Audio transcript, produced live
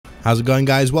How's it going,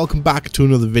 guys? Welcome back to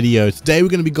another video. Today we're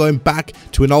going to be going back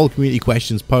to an old community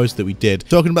questions post that we did,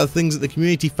 talking about things that the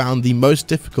community found the most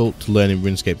difficult to learn in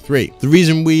RuneScape 3. The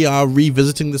reason we are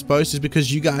revisiting this post is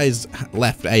because you guys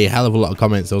left a hell of a lot of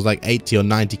comments. There was like 80 or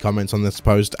 90 comments on this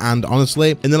post, and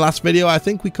honestly, in the last video I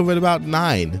think we covered about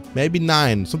 9, maybe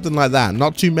 9, something like that.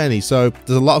 Not too many, so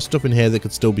there's a lot of stuff in here that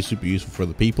could still be super useful for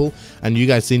other people, and you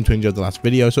guys seem to enjoy the last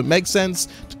video, so it makes sense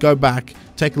to go back,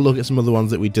 take a look at some other ones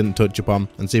that we didn't touch upon,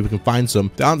 and see if we can find some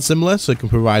that aren't similar so it can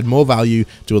provide more value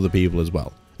to other people as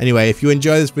well. Anyway, if you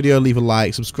enjoy this video, leave a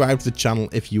like, subscribe to the channel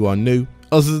if you are new.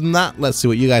 Other than that, let's see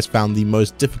what you guys found the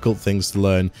most difficult things to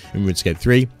learn in RuneScape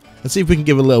 3 and see if we can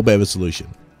give a little bit of a solution.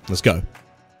 Let's go.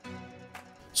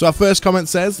 So our first comment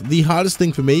says, the hardest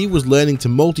thing for me was learning to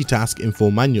multitask in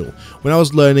full manual. When I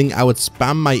was learning, I would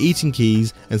spam my eating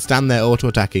keys and stand there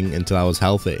auto-attacking until I was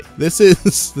healthy. This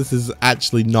is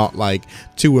actually not like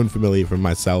too unfamiliar from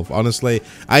myself, honestly.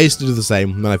 I used to do the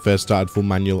same when I first started full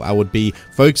manual. I would be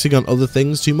focusing on other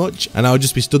things too much, and I would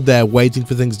just be stood there waiting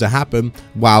for things to happen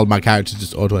while my character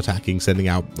just auto-attacking, sending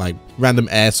out like random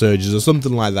air surges or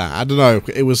something like that. I don't know,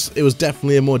 it was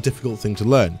definitely a more difficult thing to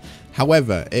learn.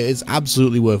 However, it is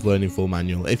absolutely worth learning full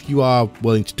manual if you are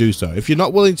willing to do so. If you're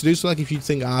not willing to do so, like if you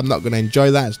think, I'm not going to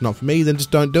enjoy that, it's not for me, then just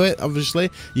don't do it. Obviously,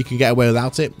 you can get away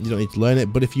without it. You don't need to learn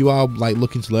it. But if you are like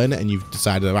looking to learn it and you've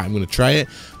decided, all right, I'm going to try it,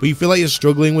 but you feel like you're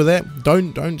struggling with it,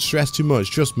 don't stress too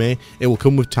much. Trust me, it will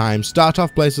come with time. Start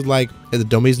off places like at the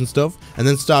dummies and stuff, and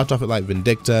then start off at like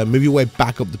Vindicta, move your way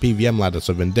back up the PVM ladder,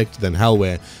 so Vindicta, then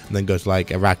Hellweir, and then go to like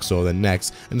Araxor, then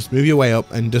next, and just move your way up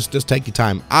and just take your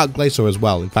time. Arc Glacier as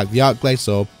well. In fact, the Arc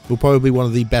Glacier will probably be one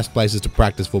of the best places to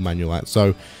practice full manual at,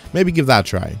 so maybe give that a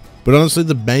try. But honestly,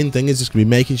 the main thing is just going to be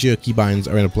making sure your keybinds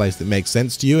are in a place that makes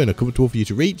sense to you and are comfortable for you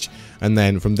to reach, and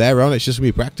then from there on, it's just going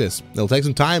to be practice. It'll take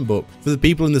some time, but for the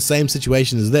people in the same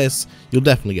situation as this, you'll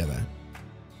definitely get there.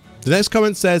 The next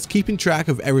comment says, keeping track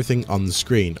of everything on the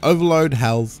screen. Overload,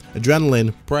 health,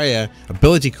 adrenaline, prayer,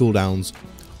 ability cooldowns,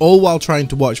 all while trying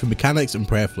to watch for mechanics and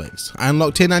prayer flicks. I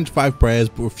unlocked tier 95 prayers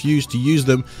but refused to use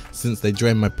them since they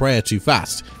drain my prayer too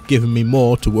fast, giving me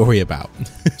more to worry about.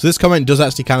 So this comment does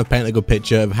actually kind of paint a good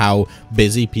picture of how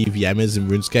busy PVM is in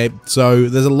RuneScape. So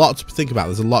there's a lot to think about,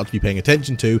 there's a lot to be paying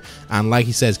attention to, and like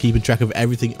he says, keeping track of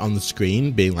everything on the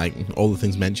screen, being like all the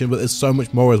things mentioned, but there's so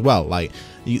much more as well. Like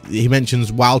he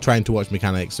mentions while trying to watch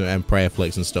mechanics and prayer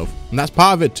flicks and stuff, and that's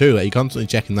part of it too, like you're constantly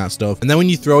checking that stuff. And then when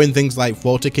you throw in things like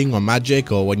floor ticking or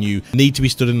magic, or when you need to be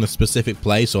stood in a specific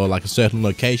place or like a certain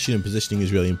location and positioning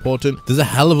is really important, there's a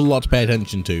hell of a lot to pay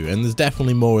attention to, and there's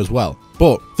definitely more as well.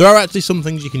 But there are actually some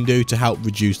things you can do to help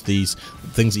reduce these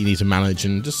things that you need to manage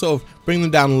and just sort of bring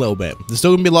them down a little bit. There's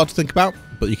still going to be a lot to think about,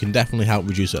 but you can definitely help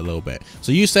reduce it a little bit.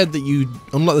 So you said that you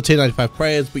unlocked the tier 95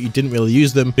 prayers, but you didn't really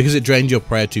use them because it drained your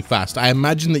prayer too fast. I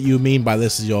imagine that you mean by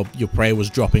this is your prayer was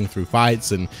dropping through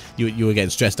fights and you were getting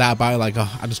stressed out about it, like,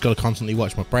 oh, I just got to constantly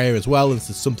watch my prayer as well, and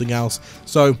this is something else.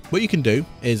 So what you can do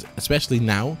is, especially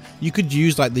now, you could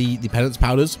use like the penance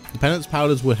powders. The penance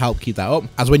powders would help keep that up,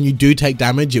 as when you do take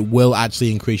damage, it will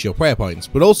actually increase your prayer points.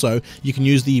 But also, you can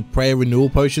use the prayer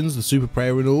renewal potions, the super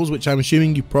prayer renewals, which I'm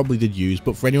assuming you probably did use,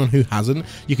 but for anyone who hasn't,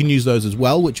 you can use those as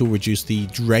well, which will reduce the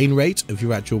drain rate of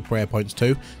your actual prayer points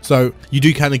too. So you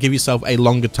do kind of give yourself a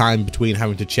longer time between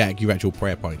having to check your actual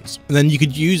prayer points. And then you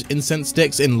could use incense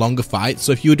sticks in longer fights.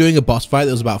 So if you were doing a boss fight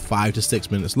that was about 5 to 6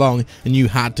 minutes long and you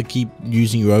had to keep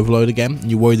using your overload again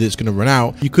and you're worried that it's going to run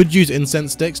out, you could use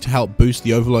incense sticks to help boost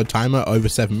the overload timer over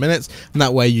 7 minutes, and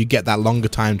that way you get that longer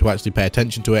time to actually pay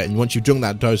attention to it. And once you've drunk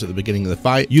that dose at the beginning of the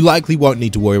fight, you likely won't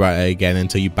need to worry about it again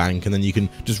until you bank, and then you can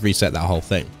just reset that whole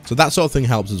thing. So that sort of thing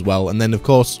helps as well. And then of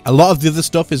course, a lot of the other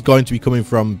stuff is going to be coming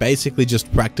from basically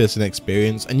just practice and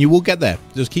experience, and you will get there.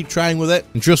 Just keep trying with it,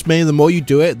 and trust me, the more you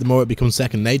do it, the more it becomes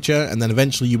second nature, and then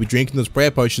eventually you'll be drinking those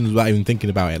prayer potions without even thinking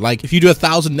about it. Like if you do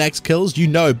 1,000 next kills, you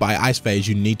know by ice phase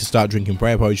you need to start drinking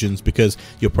prayer potions because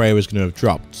your prayer is going to have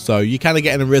dropped. So you kind of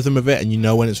get in a rhythm of it and you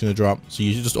know when it's going to drop, so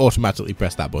you just automatically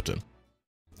press that button.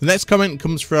 The next comment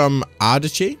comes from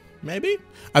Ardachi, maybe?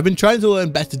 I've been trying to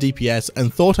learn better DPS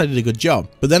and thought I did a good job,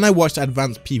 but then I watched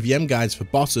advanced PVM guides for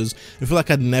bosses and feel like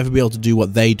I'd never be able to do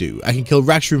what they do. I can kill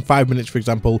Raksha in 5 minutes, for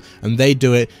example, and they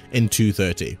do it in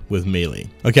 2:30 with melee.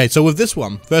 Okay, so with this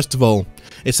one, first of all,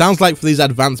 it sounds like for these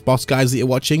advanced boss guys that you're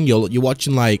watching, you're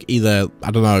watching like either,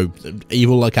 I don't know,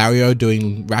 Evil Lucario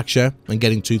doing Raksha and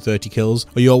getting 230 kills,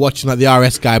 or you're watching like the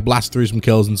RS guy blast through some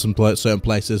kills in some certain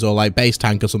places, or like base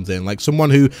tank or something, like someone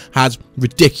who has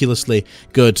ridiculously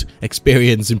good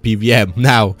experience in PvM.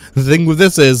 Now, the thing with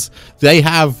this is they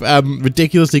have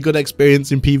ridiculously good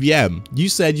experience in PvM. You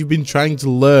said you've been trying to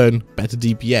learn better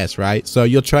DPS, right? So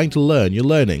you're trying to learn, you're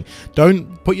learning.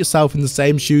 Don't put yourself in the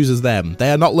same shoes as them.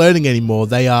 They are not learning anymore.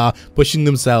 They are pushing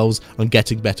themselves on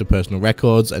getting better personal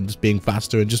records and just being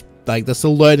faster, and just like they're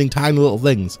still learning tiny little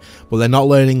things, but they're not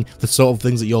learning the sort of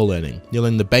things that you're learning. You're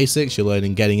learning the basics, you're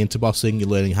learning getting into bossing, you're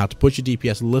learning how to push your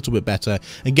DPS a little bit better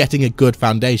and getting a good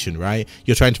foundation, right?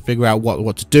 You're trying to figure out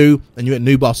what to do, and you're at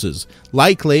new bosses.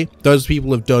 Likely, those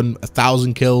people have done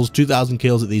 1,000 kills, 2,000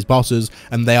 kills at these bosses,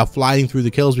 and they are flying through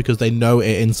the kills because they know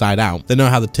it inside out. They know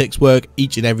how the ticks work,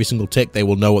 each and every single tick, they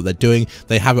will know what they're doing.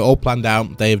 They have it all planned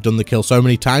out. They have done the kill so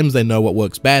many times, they know what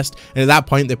works best, and at that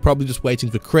point, they're probably just waiting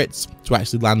for crits to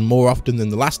actually land more often than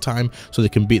the last time so they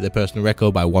can beat their personal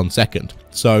record by 1 second.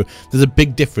 So there's a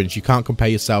big difference. You can't compare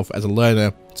yourself as a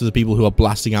learner to the people who are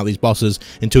blasting out these bosses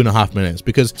in 2.5 minutes,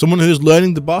 because someone who's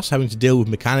learning the boss, having to deal with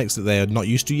mechanics that they are not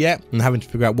used to yet and having to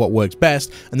figure out what works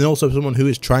best, and then also someone who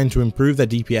is trying to improve their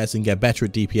DPS and get better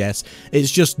at DPS, it's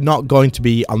just not going to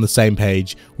be on the same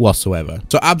page whatsoever.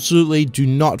 So absolutely do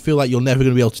not feel like you're never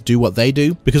going to be able to do what they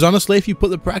do, because honestly, if you put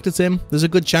the practice in, there's a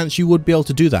good chance you would be able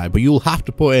to do that, but you'll have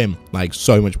to put in like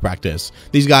so much practice.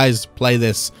 These guys play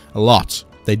this a lot.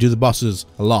 They do the bosses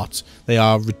a lot. They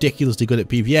are ridiculously good at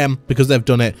PvM because they've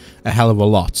done it a hell of a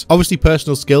lot. Obviously,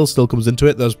 personal skill still comes into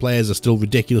it. Those players are still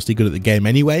ridiculously good at the game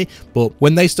anyway, but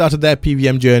when they started their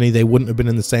PvM journey, they wouldn't have been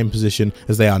in the same position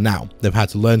as they are now. They've had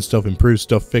to learn stuff, improve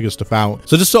stuff, figure stuff out.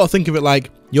 So just sort of think of it like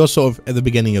you're sort of at the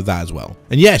beginning of that as well.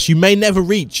 And yes, you may never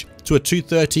reach to a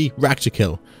 230 Rapture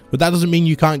kill, but that doesn't mean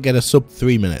you can't get a sub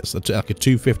 3 minutes, like a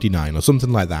 259 or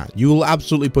something like that. You will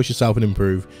absolutely push yourself and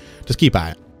improve. Just keep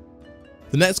at it.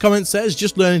 The next comment says,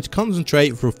 just learning to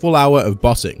concentrate for a full hour of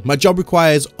bossing. My job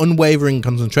requires unwavering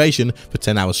concentration for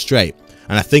 10 hours straight,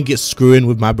 and I think it's screwing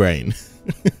with my brain.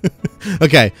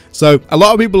 Okay, so a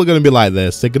lot of people are going to be like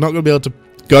this. They're not going to be able to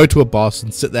go to a boss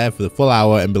and sit there for the full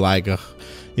hour and be like, ugh,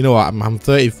 you know what, I'm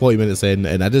 30-40 minutes in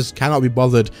and I just cannot be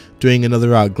bothered doing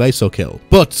another Glacial kill.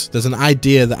 But there's an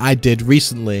idea that I did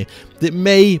recently that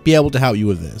may be able to help you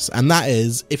with this, and that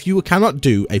is, if you cannot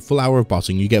do a full hour of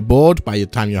bossing, you get bored by the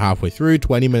time you're halfway through,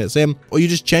 20 minutes in, or you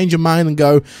just change your mind and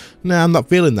go, nah, I'm not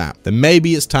feeling that, then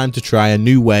maybe it's time to try a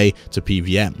new way to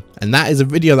PvM. And that is a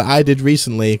video that I did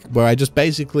recently where I just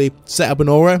basically set up an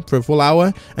aura for a full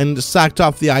hour and sacked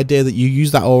off the idea that you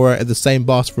use that aura at the same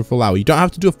boss for a full hour. You don't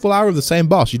have to do a full hour of the same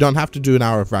boss. You don't have to do an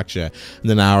hour of Fracture and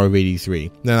then an hour of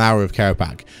ED3, then an hour of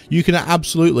Karapak. You can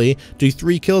absolutely do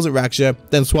 3 kills at Fracture,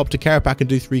 then swap to Karapak and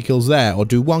do 3 kills there, or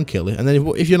do 1 kill, and then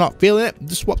if you're not feeling it,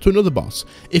 just swap to another boss.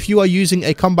 If you are using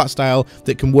a combat style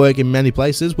that can work in many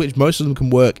places, which most of them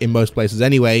can work in most places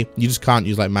anyway, you just can't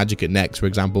use like magic at next, for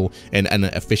example, in an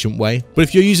efficient way. But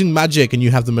if you're using magic and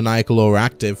you have the maniacal aura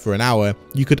active for an hour,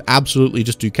 you could absolutely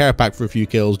just do Karapak for a few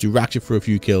kills, do Ratchet for a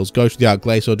few kills, go to the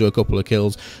Outglacial, do a couple of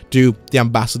kills, do the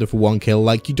Ambassador for 1 kill.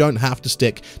 Like, you don't have to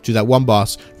stick to that one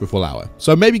boss for a full hour.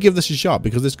 So maybe give this a shot,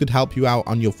 because this could help you out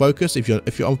on your focus. If you're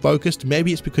unfocused,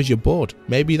 maybe it's because you're bored.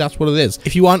 Maybe that's what it is.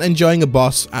 If you aren't enjoying a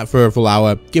boss for a full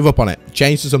hour, give up on it.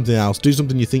 Change to something else. Do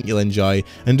something you think you'll enjoy,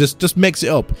 and just mix it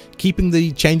up. Keeping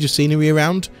the change of scenery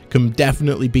around can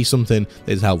definitely be something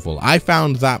that is helpful. I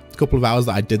found that couple of hours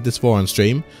that I did this for on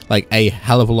stream like a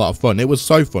hell of a lot of fun. It was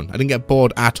so fun. I didn't get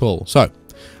bored at all. So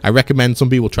I recommend some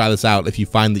people try this out if you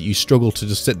find that you struggle to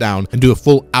just sit down and do a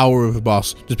full hour of a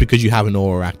boss just because you have an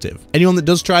aura active. Anyone that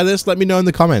does try this, let me know in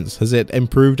the comments. Has it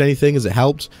improved anything? Has it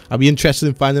helped? I'll be interested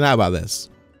in finding out about this.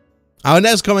 Our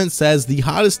next comment says, the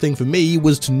hardest thing for me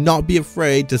was to not be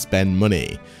afraid to spend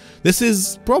money. This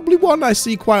is probably one I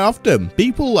see quite often.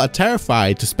 People are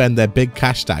terrified to spend their big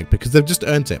cash stack because they've just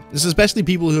earned it. This is especially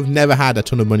people who have never had a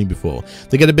ton of money before.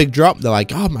 They get a big drop, they're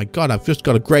like, oh my god, I've just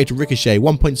got a great ricochet,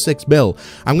 1.6 mil.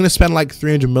 I'm going to spend like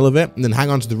 300 mil of it and then hang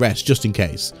on to the rest just in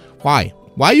case. Why?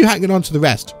 Why are you hanging on to the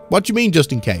rest? What do you mean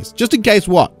just in case? Just in case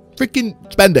what?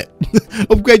 Freaking spend it.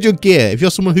 Upgrade your gear. If you're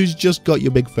someone who's just got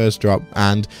your big first drop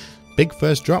and...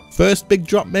 first big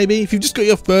drop maybe. If you've just got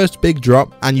your first big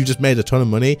drop and you just made a ton of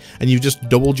money and you've just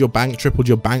doubled your bank, tripled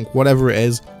your bank, whatever it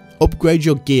is, upgrade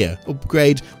your gear,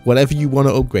 upgrade whatever you want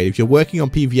to upgrade. If you're working on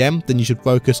PvM, then you should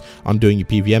focus on doing your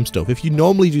PvM stuff. If you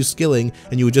normally do skilling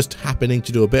and you were just happening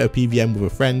to do a bit of PvM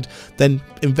with a friend, then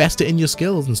invest it in your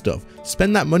skills and stuff.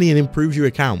 Spend that money and improve your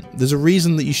account. There's a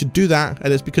reason that you should do that,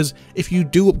 and it's because if you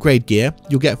do upgrade gear,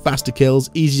 you'll get faster kills,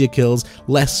 easier kills,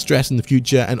 less stress in the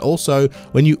future, and also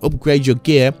when you upgrade your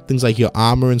gear, things like your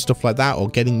armor and stuff like that, or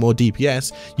getting more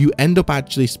DPS, you end up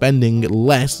actually spending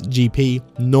less GP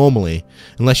normally,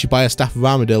 unless you buy a staff of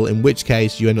armadillo, in which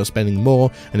case you end up spending more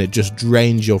and it just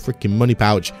drains your freaking money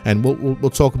pouch, and we'll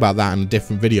talk about that in a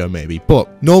different video maybe.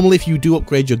 But normally if you do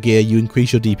upgrade your gear, you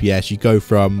increase your DPS, you go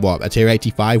from what, a tier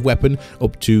 85 weapon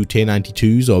up to tier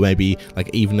 92s, or maybe like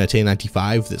even a tier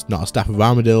 95 that's not a staff of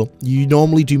armadillo. You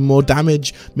normally do more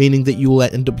damage, meaning that you will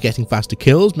end up getting faster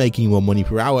kills, making more money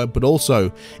per hour. But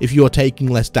also if you're taking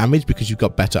less damage because you've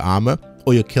got better armor,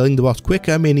 or you're killing the boss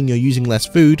quicker, meaning you're using less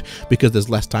food because there's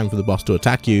less time for the boss to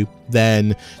attack you,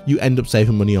 then you end up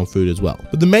saving money on food as well.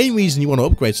 But the main reason you want to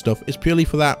upgrade stuff is purely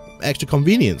for that extra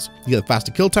convenience. You get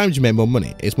faster kill times, you make more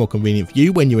money. It's more convenient for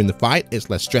you when you're in the fight, it's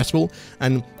less stressful,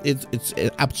 and it's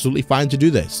absolutely fine to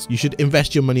do this. You should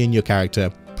invest your money in your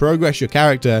character, progress your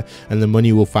character, and the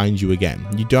money will find you again.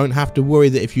 You don't have to worry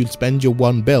that if you spend your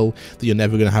one bill that you're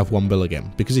never going to have one bill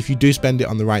again, because if you do spend it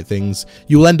on the right things,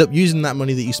 you'll end up using that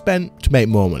money that you spent to make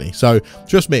more money. So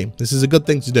trust me, this is a good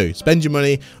thing to do. Spend your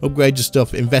money, upgrade your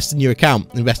stuff, invest in your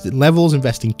account, invest in levels,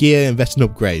 invest in gear, invest in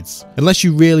upgrades. Unless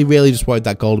you really just wanted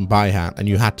that golden buy hat and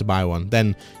you had to buy one,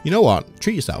 then you know what,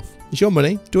 treat yourself. It's your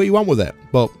money, do what you want with it.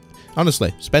 But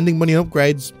honestly, spending money on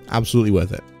upgrades, absolutely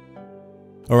worth it.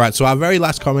 Alright, so our very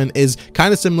last comment is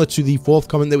kind of similar to the fourth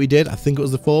comment that we did. I think it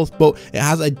was the fourth, but it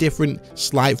has a different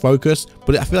slight focus,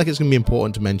 but I feel like it's going to be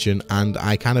important to mention, and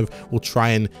I kind of will try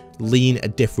and lean a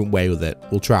different way with it.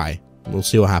 We'll try. We'll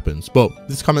see what happens. But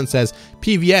this comment says,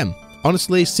 PVM.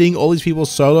 Honestly, seeing all these people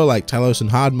solo like Telos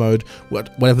and hard mode,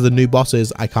 whatever the new boss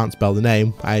is, I can't spell the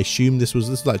name. I assume this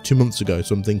was like 2 months ago,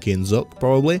 so I'm thinking Zuck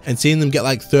probably. And seeing them get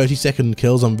like 30-second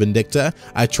kills on Vindicta,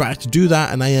 I tried to do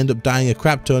that and I end up dying a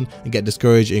crap ton and get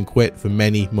discouraged and quit for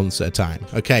many months at a time.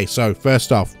 Okay, so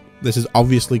first off, this is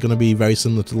obviously going to be very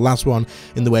similar to the last one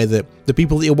in the way that the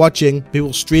people that you're watching,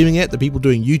 people streaming it, the people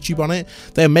doing YouTube on it,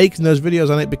 they're making those videos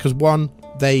on it because one,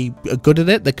 they are good at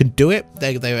it, they can do it,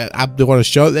 they want to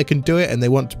show that they can do it, and they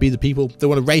want to be the people, they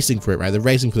want to racing for it, right? They're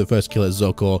racing for the first kill at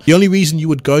Zuck, or the only reason you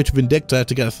would go to Vindicta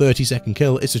to get a 30-second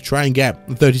kill is to try and get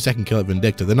a 30-second kill at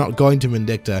Vindicta. They're not going to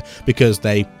Vindicta because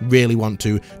they really want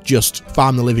to just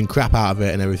farm the living crap out of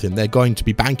it and everything. They're going to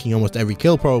be banking almost every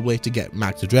kill probably to get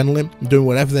max adrenaline, doing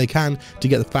whatever they can to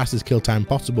get the fastest kill time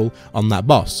possible on that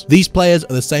boss. These players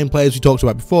are the same players we talked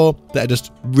about before that are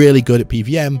just really good at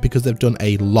PVM because they've done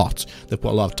a lot. They've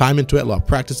put a lot of time into it, a lot of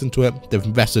practice into it. They've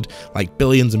invested like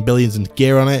billions and billions in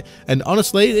gear on it, and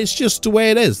honestly, it's just the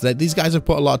way it is. That these guys have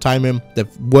put a lot of time in,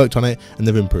 they've worked on it, and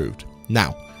they've improved.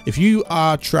 Now, if you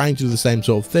are trying to do the same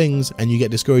sort of things and you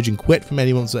get discouraged and quit for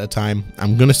many months at a time,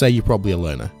 I'm gonna say you're probably a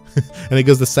learner. And it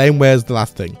goes the same way as the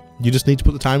last thing. You just need to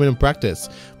put the time in and practice.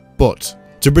 But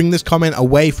to bring this comment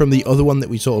away from the other one that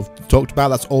we sort of talked about,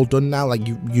 that's all done now. Like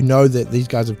you know that these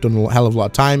guys have done a hell of a lot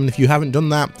of time, and if you haven't done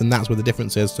that, then that's where the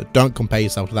difference is. So don't compare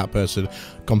yourself to that person,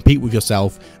 compete with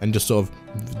yourself, and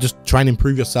just try and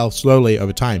improve yourself slowly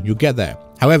over time. You'll get there.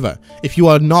 However, if you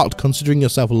are not considering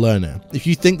yourself a learner, if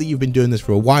you think that you've been doing this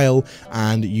for a while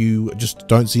and you just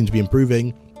don't seem to be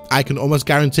improving, I can almost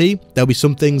guarantee there'll be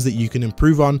some things that you can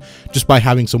improve on just by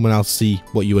having someone else see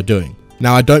what you are doing.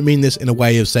 Now, I don't mean this in a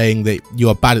way of saying that you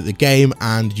are bad at the game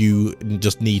and you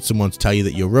just need someone to tell you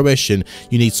that you're rubbish and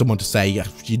you need someone to say, yeah,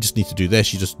 you just need to do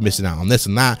this, you're just missing out on this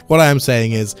and that. What I am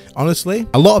saying is, honestly,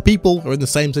 a lot of people are in the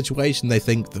same situation. They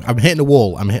think, I'm hitting a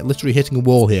wall, I'm literally hitting a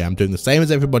wall here, I'm doing the same as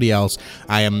everybody else,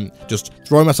 I am just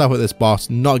throwing myself at this boss,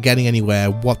 not getting anywhere,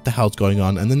 what the hell's going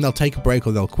on? And then they'll take a break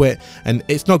or they'll quit, and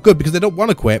it's not good because they don't want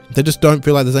to quit, they just don't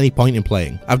feel like there's any point in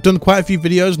playing. I've done quite a few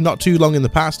videos not too long in the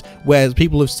past where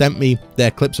people have sent me their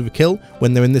clips of a kill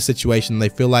when they're in this situation. They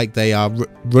feel like they are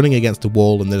running against a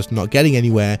wall and they're just not getting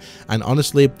anywhere, and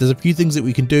honestly, there's a few things that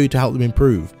we can do to help them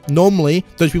improve. Normally,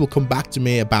 those people come back to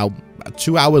me about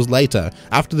 2 hours later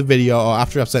after the video or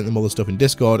after I've sent them all the stuff in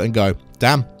Discord and go,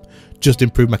 damn, just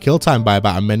improved my kill time by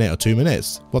about a minute or 2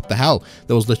 minutes. What the hell?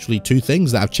 There was literally 2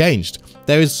 things that have changed.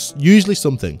 There is usually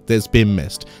something that's been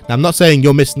missed. Now, I'm not saying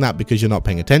you're missing that because you're not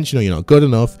paying attention or you're not good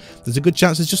enough. There's a good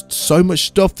chance there's just so much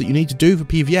stuff that you need to do for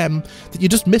PVM that you're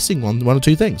just missing one or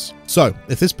two things. So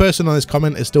if this person on this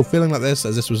comment is still feeling like this,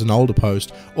 as this was an older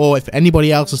post, or if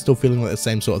anybody else is still feeling like the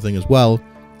same sort of thing as well,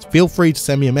 feel free to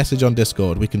send me a message on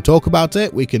Discord. We can talk about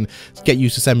it. We can get you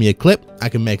to send me a clip. I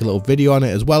can make a little video on it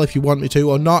as well if you want me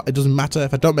to, or not. It doesn't matter.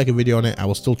 If I don't make a video on it, I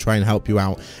will still try and help you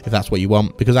out if that's what you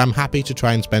want, because I'm happy to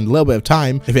try and spend a little bit of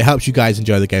time if it helps you guys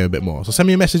enjoy the game a bit more. So send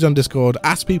me a message on Discord,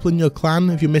 ask people in your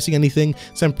clan if you're missing anything,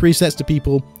 send presets to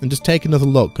people, and just take another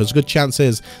look, because good chance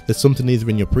is there's something either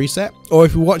in your preset, or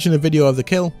if you're watching a video of the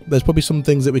kill, there's probably some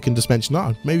things that we can just mention,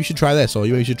 oh, maybe you should try this, or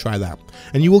maybe you should try that,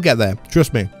 and you will get there.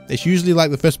 Trust me. It's usually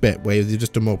like the first bit where you've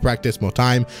just done more practice, more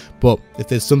time, but if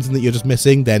there's something that you're just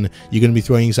missing, then you're going to be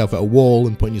throwing yourself at a wall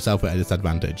and putting yourself at a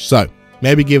disadvantage. So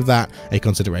maybe give that a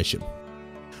consideration.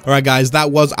 Alright guys,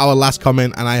 that was our last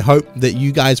comment, and I hope that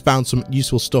you guys found some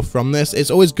useful stuff from this.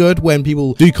 It's always good when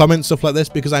people do comment stuff like this,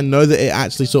 because I know that it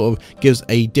actually sort of gives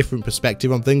a different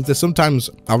perspective on things. There's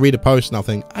sometimes I'll read a post and I'll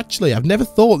think, actually, I've never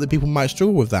thought that people might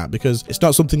struggle with that, because it's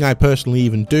not something I personally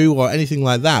even do or anything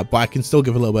like that, but I can still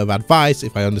give a little bit of advice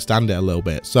if I understand it a little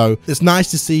bit. So it's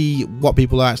nice to see what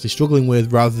people are actually struggling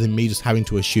with rather than me just having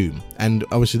to assume. And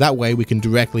obviously that way we can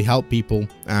directly help people,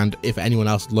 and if anyone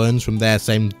else learns from their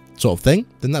same sort of thing,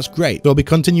 then that's great. So I'll be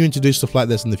continuing to do stuff like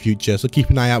this in the future, so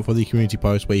keep an eye out for the community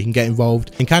post where you can get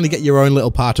involved and kind of get your own little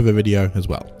part of a video as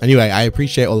well. Anyway, I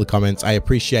appreciate all the comments, I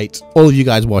appreciate all of you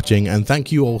guys watching, and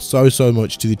thank you all so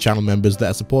much to the channel members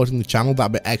that are supporting the channel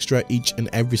that bit extra each and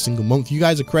every single month. You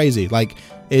guys are crazy. Like,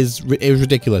 it is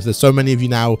ridiculous. There's so many of you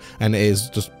now, and it is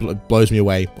just blows me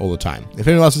away all the time. If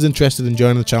anyone else is interested in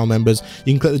joining the channel members,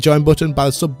 you can click the join button by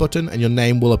the sub button, and your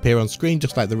name will appear on screen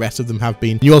just like the rest of them have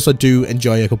been. You also do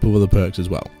enjoy a couple of other perks as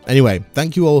well. Anyway,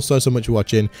 thank you all so much for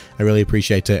watching. I really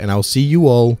appreciate it, and I'll see you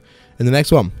all in the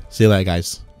next one. See you later,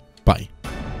 guys.